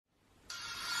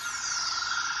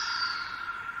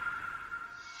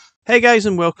Hey guys,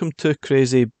 and welcome to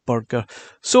Crazy Burger.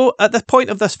 So at the point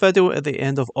of this video, at the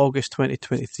end of August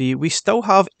 2023, we still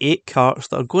have 8 carts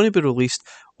that are going to be released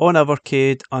on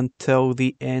Evercade until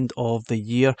the end of the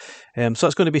year. So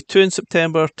it's going to be 2 in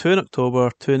September, 2 in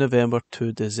October, 2 in November,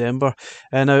 2 December.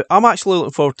 And now I'm actually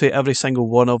looking forward to every single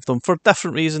one of them for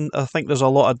different reasons. I think there's a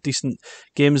lot of decent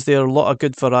games there, a lot of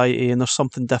good variety, and there's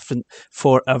something different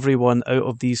for everyone out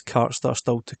of these carts that are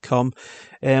still to come.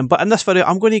 But in this video,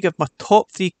 I'm going to give my top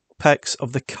 3 picks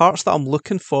of the carts that I'm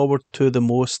looking forward to the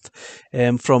most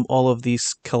from all of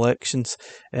these collections.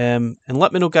 And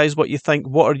let me know, guys, what you think.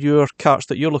 What are your carts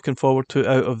that you're looking forward to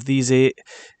out of these 8,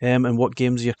 and what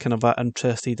games you're kind of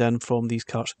interested in from these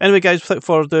carts. Anyway, guys, without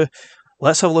further ado,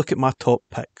 let's have a look at my top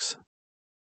picks.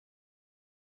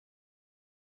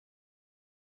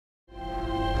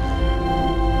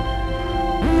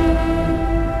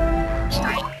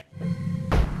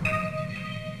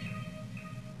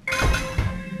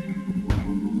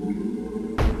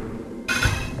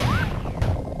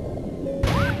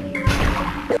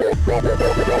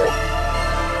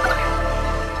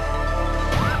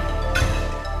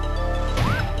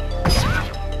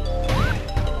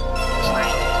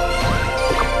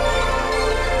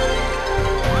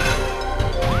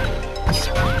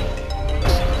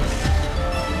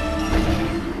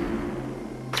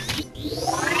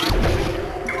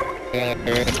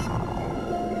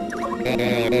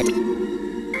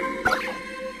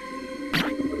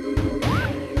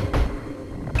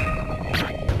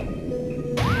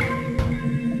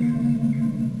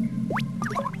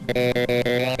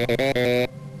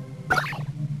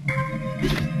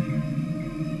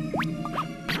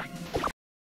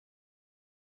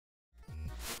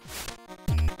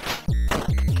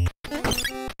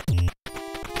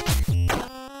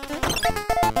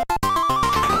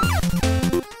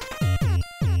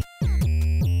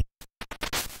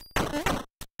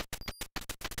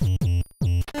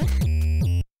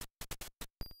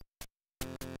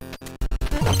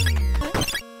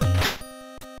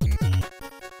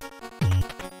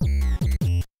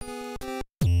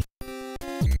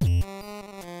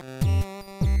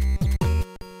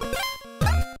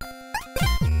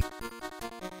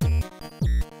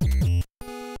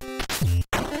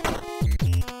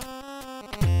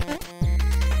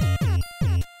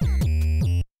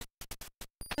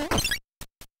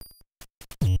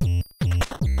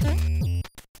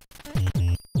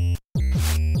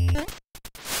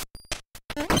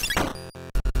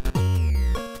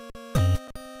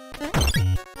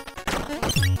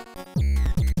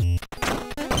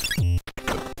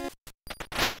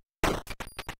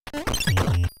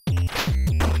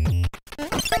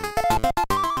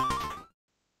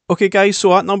 Okay guys,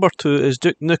 so at number 2 is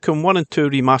Duke Nukem 1 and 2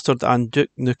 Remastered and Duke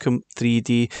Nukem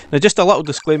 3D. Now just a little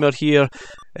disclaimer here,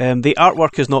 the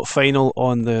artwork is not final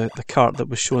on the cart that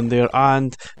was shown there,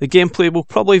 and the gameplay will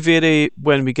probably vary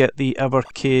when we get the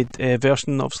Evercade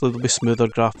version. Obviously there'll be smoother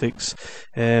graphics.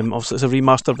 Obviously it's a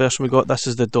remastered version we got. This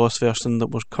is the DOS version that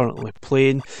we're currently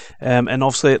playing, and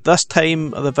obviously at this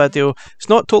time of the video it's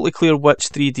not totally clear which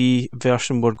 3D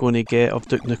version we're going to get of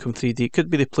Duke Nukem 3D. It could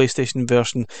be the PlayStation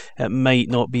version, it might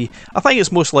not be. I think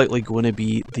it's most likely going to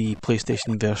be the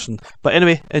PlayStation version. But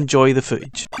anyway, enjoy the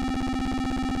footage.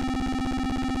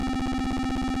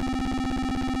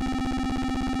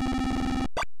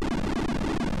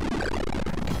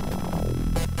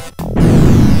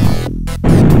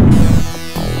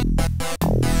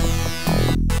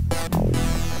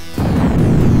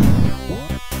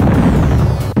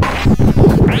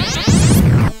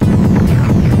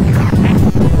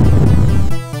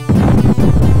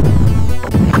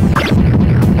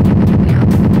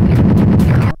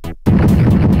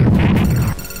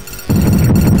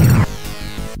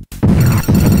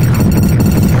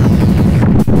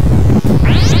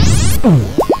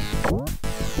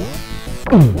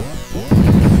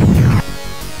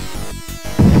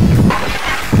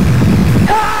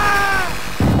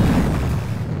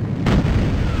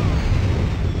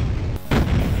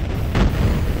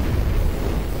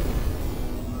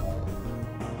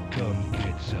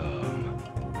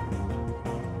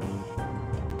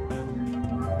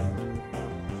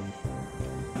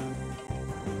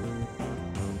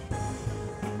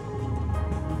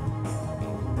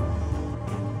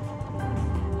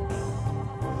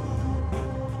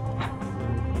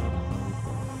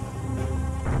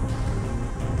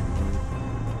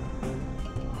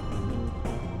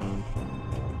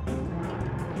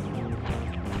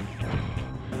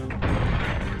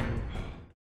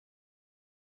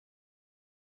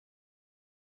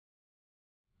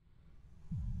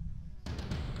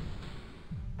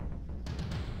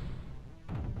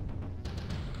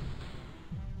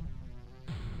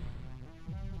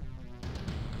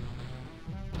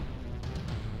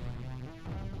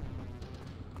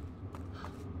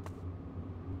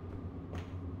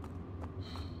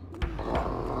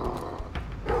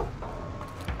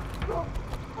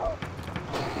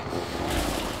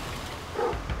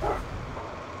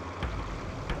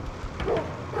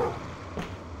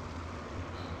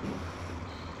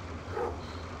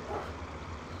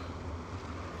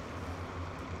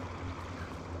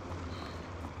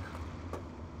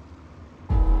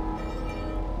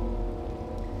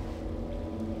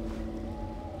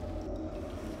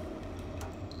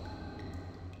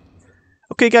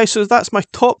 Okay guys, so that's my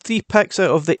top 3 picks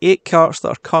out of the 8 carts that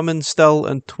are coming still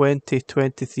in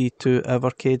 2023 to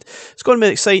Evercade. It's going to be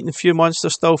an exciting few months.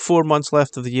 There's still 4 months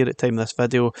left of the year at the time of this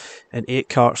video and 8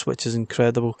 carts, which is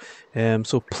incredible.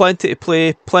 So plenty to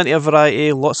play, plenty of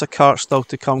variety, lots of carts still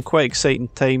to come, quite exciting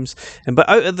times. But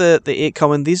out of the 8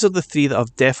 coming, these are the 3 that I'm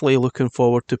definitely looking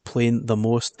forward to playing the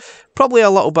most. Probably a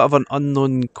little bit of an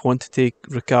unknown quantity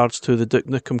regards to the Duke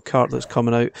Nukem cart that's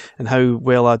coming out and how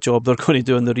well a job they're going to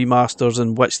do in the remasters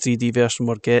and which 3D version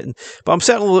we're getting. But I'm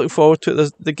certainly looking forward to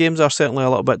it. The games are certainly a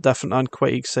little bit different and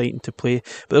quite exciting to play.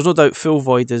 But there's no doubt Full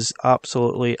Void is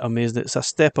absolutely amazing. It's a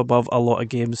step above a lot of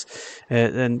games.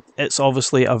 And it's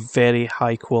obviously a very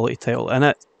high quality title.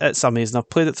 And it's amazing. I've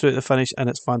played it through to the finish and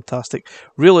it's fantastic.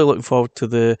 Really looking forward to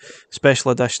the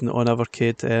special edition on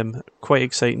Evercade. Quite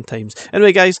exciting times.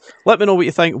 Anyway guys, let me know what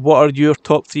you think. What are your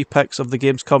top 3 picks of the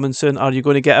games coming soon? Are you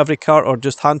going to get every cart or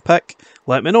just handpick?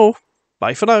 Let me know.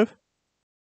 Bye for now.